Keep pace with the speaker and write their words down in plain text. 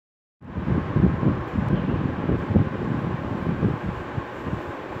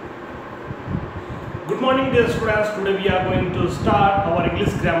Good morning dear students. Today we are going to start our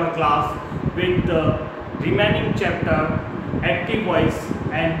English grammar class with the remaining chapter active voice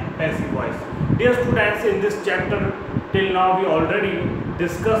and passive voice. Dear students, in this chapter till now we already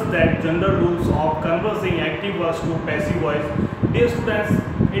discussed that general rules of converting active voice to passive voice. Dear students,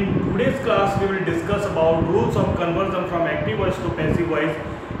 in today's class we will discuss about rules of conversion from active voice to passive voice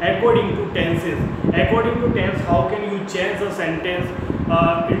according to tenses. According to tense, how can you change a sentence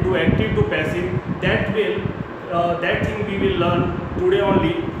into active to passive? That thing we will learn today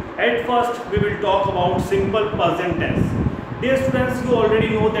only. At first we will talk about simple present tense. Dear students, you already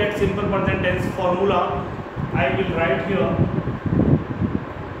know that simple present tense formula. I will write here.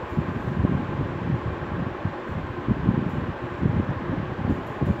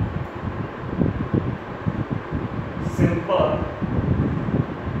 Simple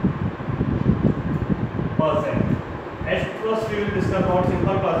present. At first we will discuss about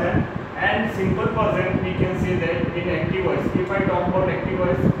simple present, and simple present we can say that in active voice. If I talk about active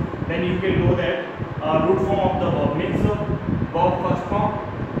voice, then you can know that root form of the verb means verb first form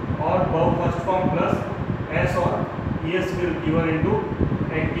or verb first form plus s or es will be given into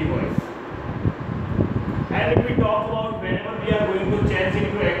active voice. And if we talk about whenever we are going to change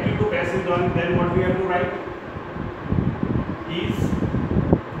into active to passive, then what we have to write is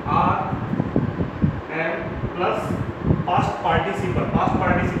are, am plus past participle. Past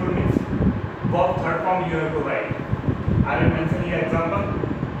participle means verb third form you have to write. I will mention here example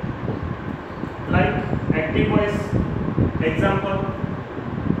like active voice. Example: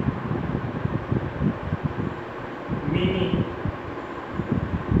 Mimi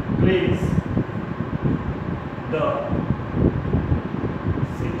plays the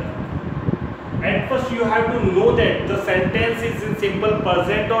sitar. At first you have to know that the sentence is in simple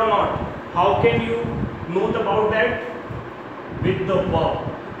present or not. How can you know about that? With the verb,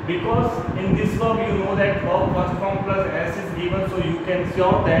 because in this verb you know that verb first form plus s is given, so you can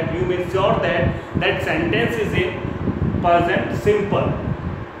sure that that sentence is in present simple.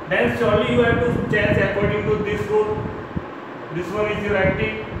 Then surely you have to change according to this rule. This one is your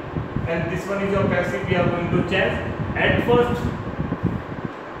active and this one is your passive. We are going to change. At first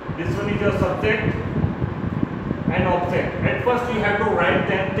this one is your subject and object. At first you have to write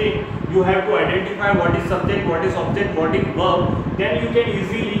that thing. You have to identify what is subject, what is object, what is verb. Then you can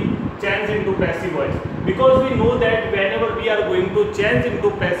easily change into passive voice, because we know that whenever we are going to change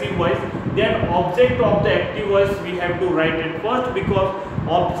into passive voice, then object of the active voice we have to write at first, because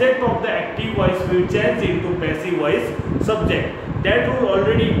object of the active voice will change into passive voice subject. That rule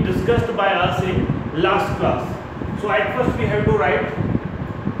already discussed by us in last class. So at first we have to write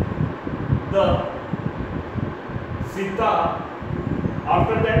the sitar.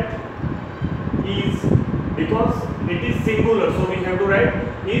 After that is, because it is singular, so we have to write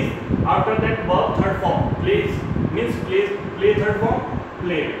is. After that verb third form, plays means play third form,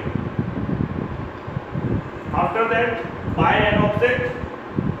 play. After that by an object,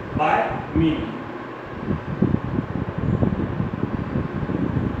 by me.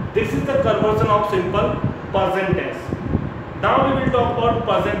 This is the conversion of simple present tense. Now we will talk about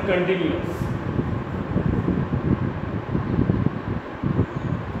present continuous.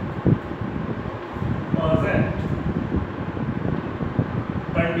 Present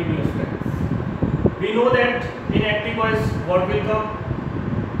continuous tense. We know that in active voice what will come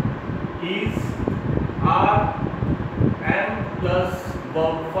is, are, am plus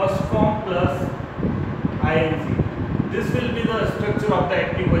verb first form plus ing. This will be the structure of the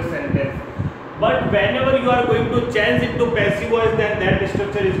active voice sentence. But whenever you are going to change into passive voice, then that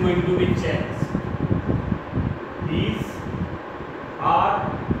structure is going to be changed. Is, are,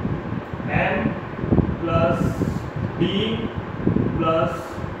 am plus being plus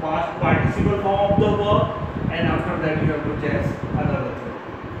past participle form of the verb, and after that you have to change another thing.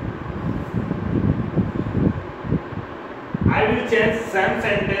 I will change same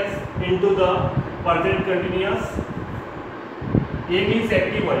sentence into the present continuous. A means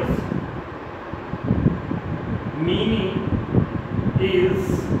active voice. Mimi is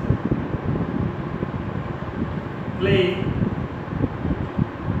playing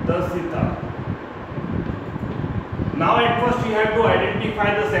the sitar. Now at first you have to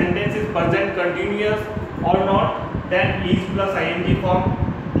identify the sentence is present continuous or not. Then is plus ing form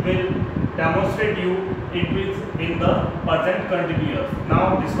will demonstrate you it is in the present continuous.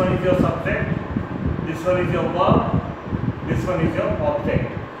 Now this one is your subject, this one is your verb, this one is your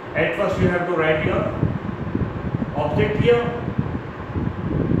object. At first you have to write your object here,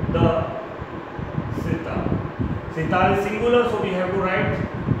 the sitar. Sitar is singular, so we have to write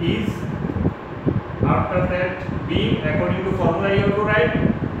is. After that being, according to formula you have to write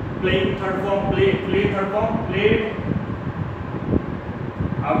playing third form, play third form, played.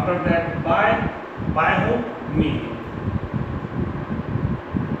 After that, by whom? Me.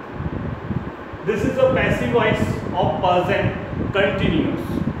 This is the passive voice of present continuous.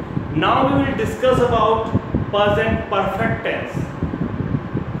 Now we will discuss about present perfect tense.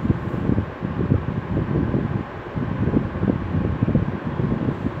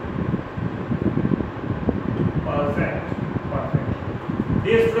 Present perfect.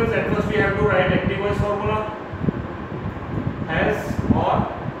 Dear students, at first we have to write active voice formula. Has or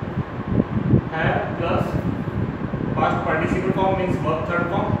have plus past participle form means verb third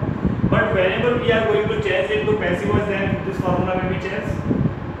form. But whenever we are going to change into passive voice, then this formula may be changed.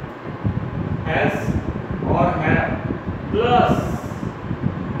 Has or have plus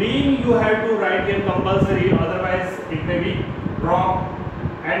being you have to write here compulsory, otherwise it may be wrong,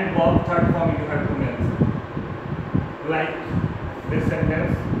 and verb third form you have to mention. Like this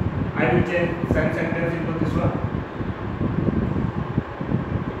sentence, I will change some sentence into this one.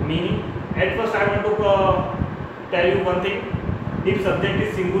 Meaning, at first I want to tell you one thing. If subject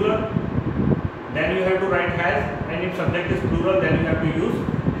is singular, then you have to write has, and if subject is plural, then you have to use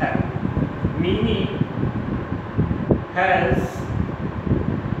have. Meaning has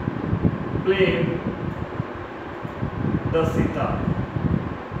played the sitar.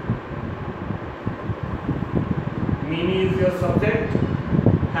 Meaning is your subject,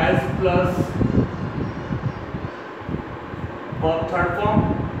 has plus verb third form.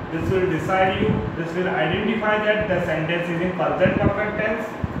 This will decide you, this will identify that the sentence is in present perfect tense,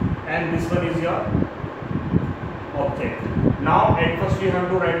 and this one is your object. Now at first you have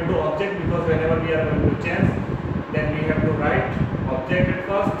to write into object, because whenever we are going to change, then we have to write object at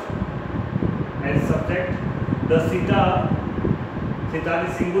first as subject. The sitar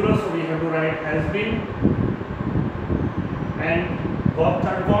is singular, so we have to write has been, and verb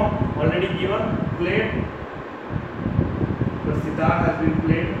third form already given, played. The sitar has been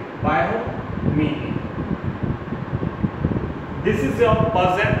played by whom? Me. This is your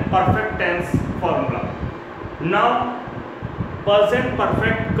present perfect tense formula. Now present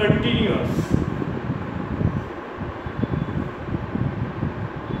perfect continuous.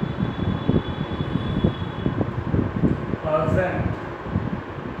 Present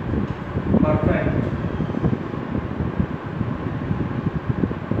perfect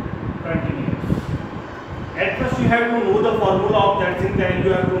continuous. At first you have to know the formula of that thing, then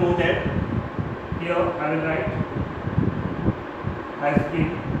you have to know that here I will write has been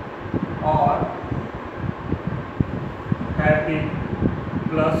or have been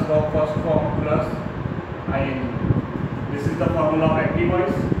plus verb first form plus ing. This is the formula of active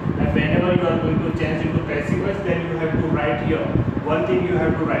voice, and whenever you are going to change into passive voice, then you have to write here one thing. You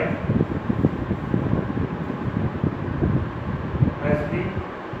have to write has been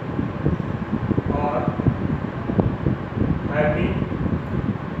or have been,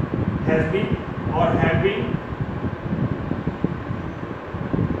 has been or have been.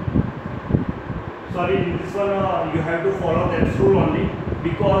 Sorry, in this one you have to follow that rule only,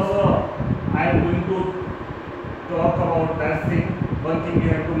 because I am going to talk about that thing. One thing you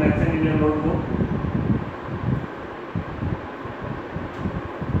have to mention in your notebook.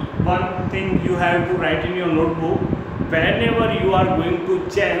 One thing you have to write in your notebook. Whenever you are going to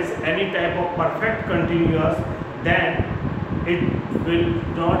change any type of perfect continuous, then it will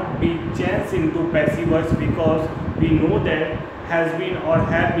not be changed into passive voice, because we know that has been or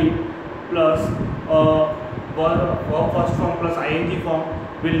have been plus verb first form plus ing form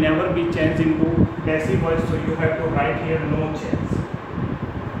will never be changed into passive voice. So you have to write here no change.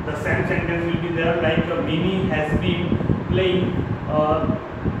 The same sentence will be there, like Mini has been playing.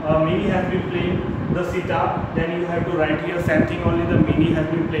 Mini has been playing the sitar. Then you have to write here same thing only. The Mini has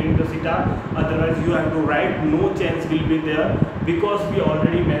been playing the sitar. Otherwise you have to write no change will be there, because we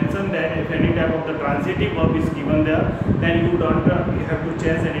already mentioned that if any type of the transitive verb is given there, then you don't you have to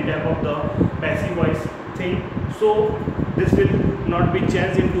change any type of the passive voice thing. So this will not be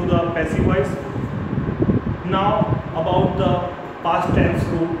changed into the passive voice. Now about the past tense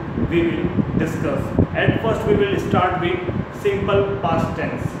rule we will discuss. At first we will start with simple past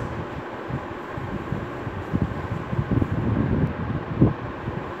tense.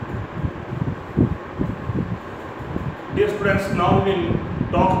 Dear students, now we will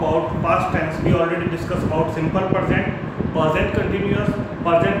talk about past tense. We already discussed about simple present, present continuous,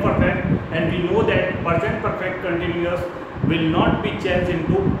 present perfect, and we know that present perfect continuous will not be changed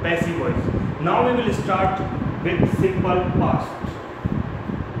into passive voice. Now we will start with simple past.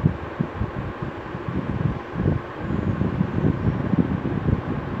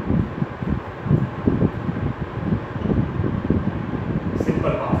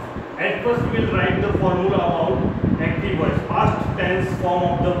 Simple past. At first we will write the formula about active voice. Past tense form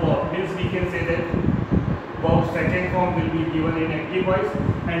of the verb means we can say that verb second form will be given in active voice,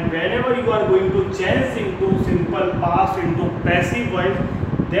 and whenever you are going to change into simple past into passive voice,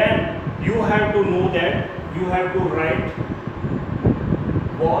 then you have to know that you have to write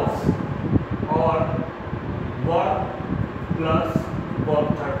was or were plus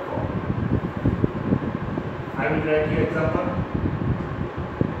verb third form. I will write you example.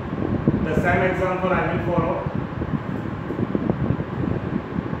 The same example I will follow.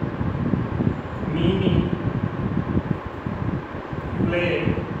 Mimi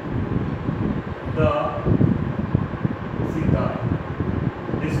played the sitar.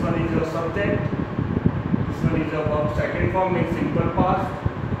 This one is your subject. This one is your verb second form in simple past,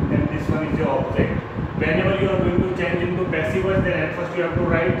 and this one is your object. Whenever you are going to change into passive voice, then at first you have to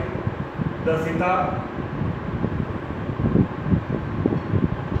write the sitar.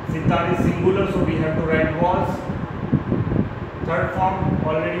 Sitar is singular, so we have to write was. Third form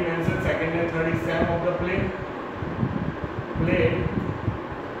already mentioned, second and third is same of the play. Played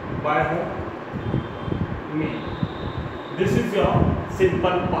by whom? Me. This is your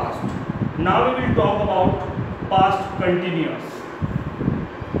simple past. Now we will talk about past continuous.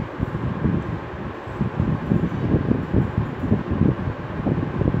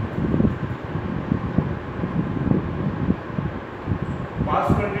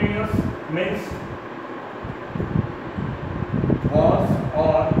 Past continuous means was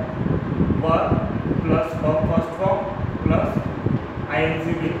or were plus verb first form plus ing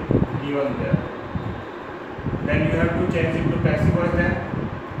will given there. Then you have to change into passive voice. Then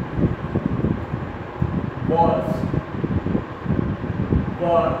was,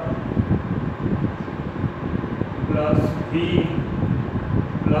 were plus being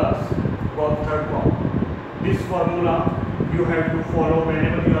plus verb third form. This formula you have to follow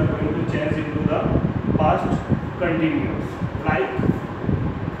whenever you are going to change into the past continuous. Like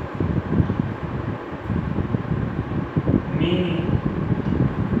Mimi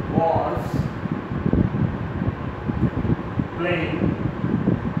was playing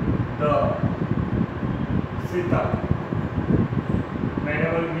the sitar.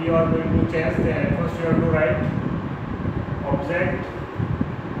 Whenever we are going to change, then first you have to write object,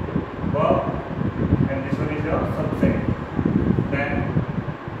 verb, and this one is your subject. Then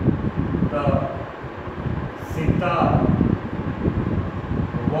the sitar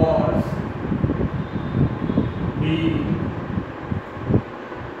was being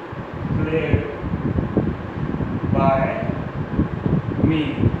played by me.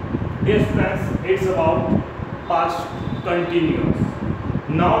 Yes friends, it's about past continuous.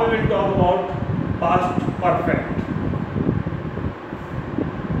 Now we will talk about past perfect.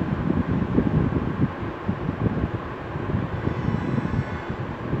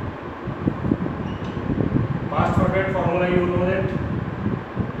 Past perfect formula you know that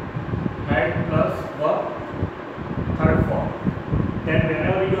had plus verb third form. Then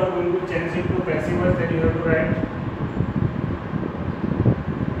whenever you are going to change it to passive voice, then you have to write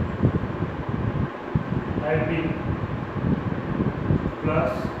had been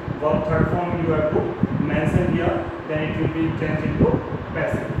plus verb third form you have to mention here, then it will be changed into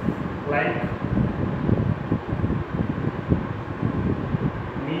passive. Like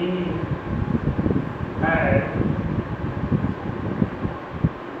me had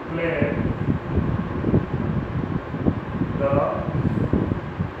played the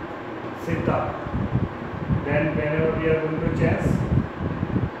sitar. Then whenever we are going to change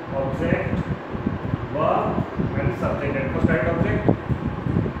object, verb and subject, and first write object.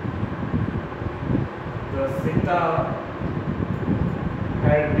 The sitar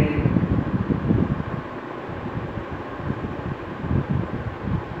had been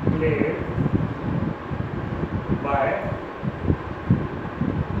played by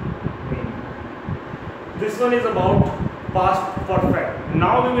me. This one is about past perfect.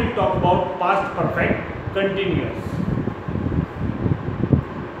 Now we will talk about past perfect continuous.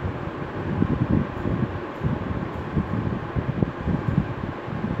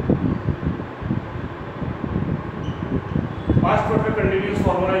 Past perfect continuous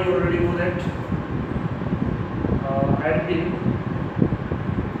formula you already know that had been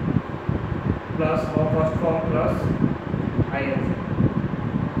plus or first form plus ing.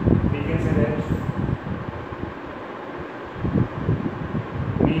 We can say that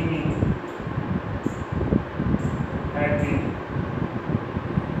Mimi had been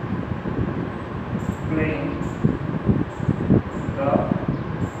playing the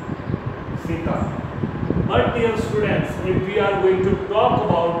sitar. But dear students, if we are going to talk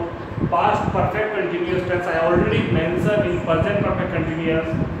about past perfect continuous tense, I already mentioned in present perfect continuous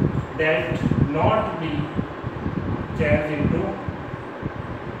that not be changed into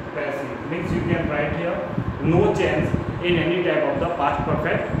passive. Means you can write here no change in any type of the past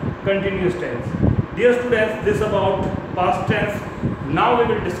perfect continuous tense. Dear students, this about past tense. Now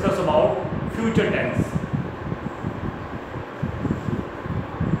we will discuss about future tense.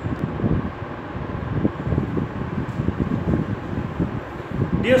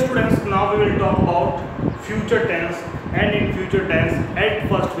 Dear students, now we will talk about future tense, and in future tense at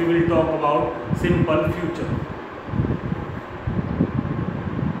first we will talk about simple future.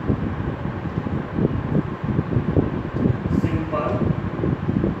 Simple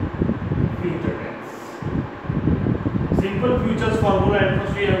future tense. Simple futures formula, at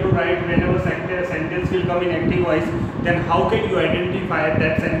first we have to write whenever sentence will come in active voice, then how can you identify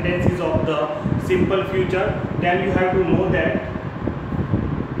that sentence is of the simple future? Then you have to know that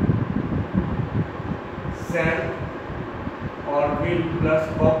shall or will plus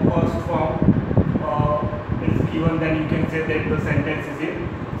verb first form is given, then you can say that the sentence is in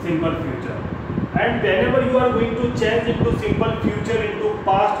simple future. And whenever you are going to change into simple future into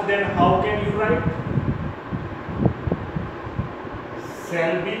past, then how can you write?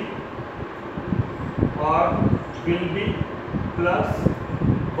 Shall be or will be plus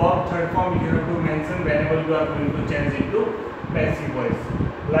verb third form you have to mention whenever you are going to change into passive voice.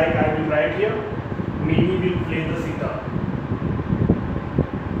 Like I will write here, Mini will play the sitar.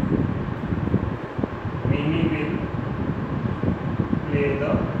 Mini will play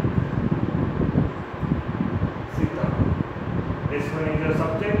the sitar. This one is your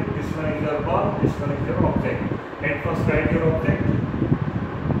subject, this one is your verb, this one is your object. Let first write your object.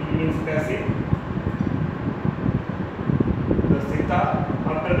 P means passive. The sitar.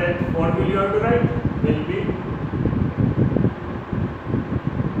 After that, what will you have to write? Will be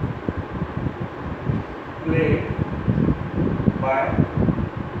played by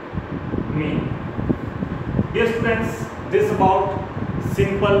me. Dear students, this about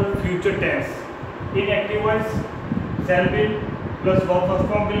simple future tense. In active voice, shall be plus verb first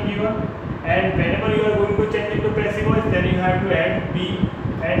form will given, and whenever you are going to change into passive voice, then you have to add be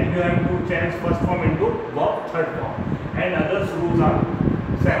and you have to change first form into verb third form, and others rules are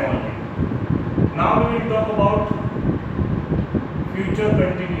same only. Now we will talk about future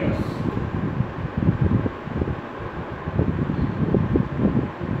continuous.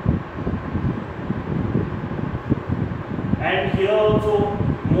 And here also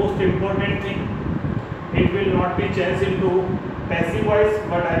most important thing, it will not be changed into passive voice,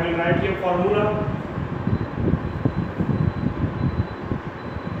 but I will write here formula.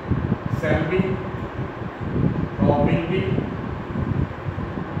 Shall be or will be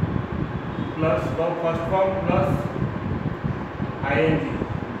plus verb first form plus ing.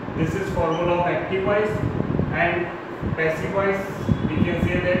 This is formula of active voice, and passive voice we can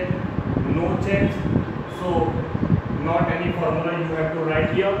say that no change. So not any formula you have to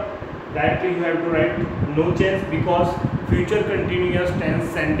write here. Directly you have to write no change, because future continuous tense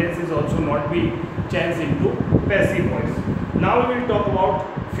sentence is also not be changed into passive voice. Now we will talk about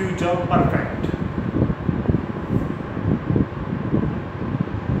future perfect.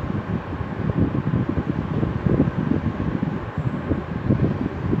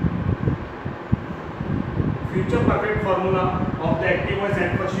 Future perfect formula of the active voice,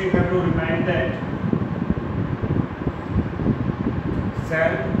 at first you have to remind that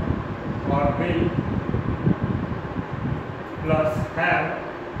shall or will plus have,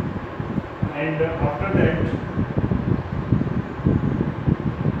 and after that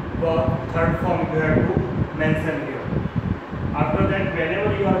verb third form you have to mention here. After that,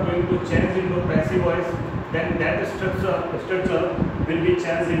 whenever you are going to change into passive voice, then that structure will be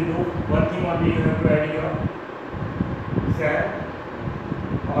changed into one thing only you have to add here, shall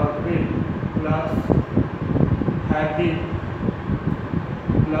or will plus have been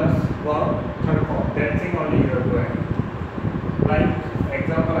plus verb third form. That thing only you have to add. Like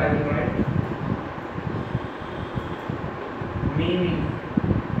example, I will write Mimi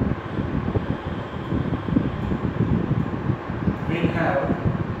will have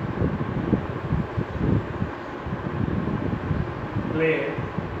played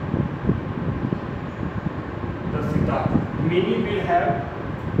the sitar. Mimi will have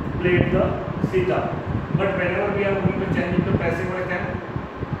played the sitar. But whenever we are going to change into passive voice, then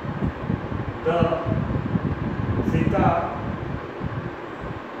the sitar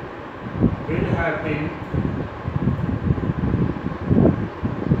will have been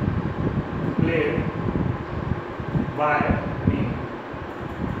played by me.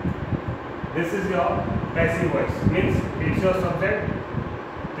 This is your passive voice, means it's your subject.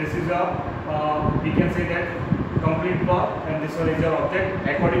 This is your we can say that complete verb, and this one is your object.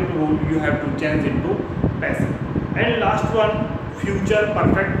 According to rule, you have to change into passive. And last one, future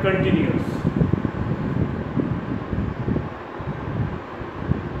perfect continuous.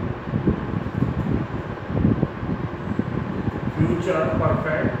 Future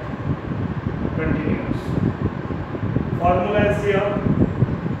perfect continuous. Formula is here.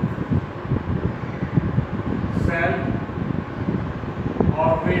 Shall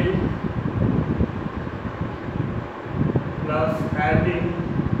or will plus adding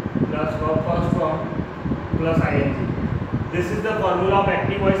plus verb first form plus ing. This is the formula of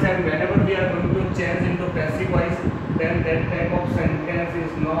active voice, and whenever we are going to change into passive voice, then that type of sentence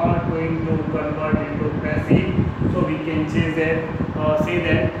is not going to convert into passive. So we can say that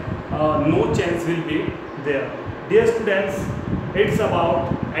no chance will be there. Dear students, it's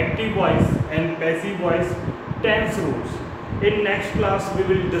about active voice and passive voice tense rules. In next class, we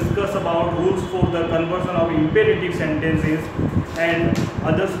will discuss about rules for the conversion of imperative sentences, and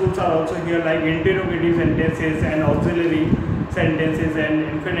other rules are also here, like interrogative sentences and auxiliary sentences and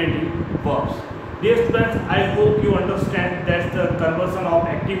infinitive verbs. Dear students, I hope you understand that the conversion of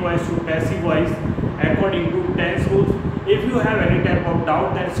active voice to passive voice according to tense rules. If you have any type of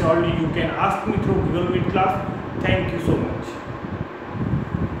doubt, then surely you can ask me through Google Meet class. Thank you so much.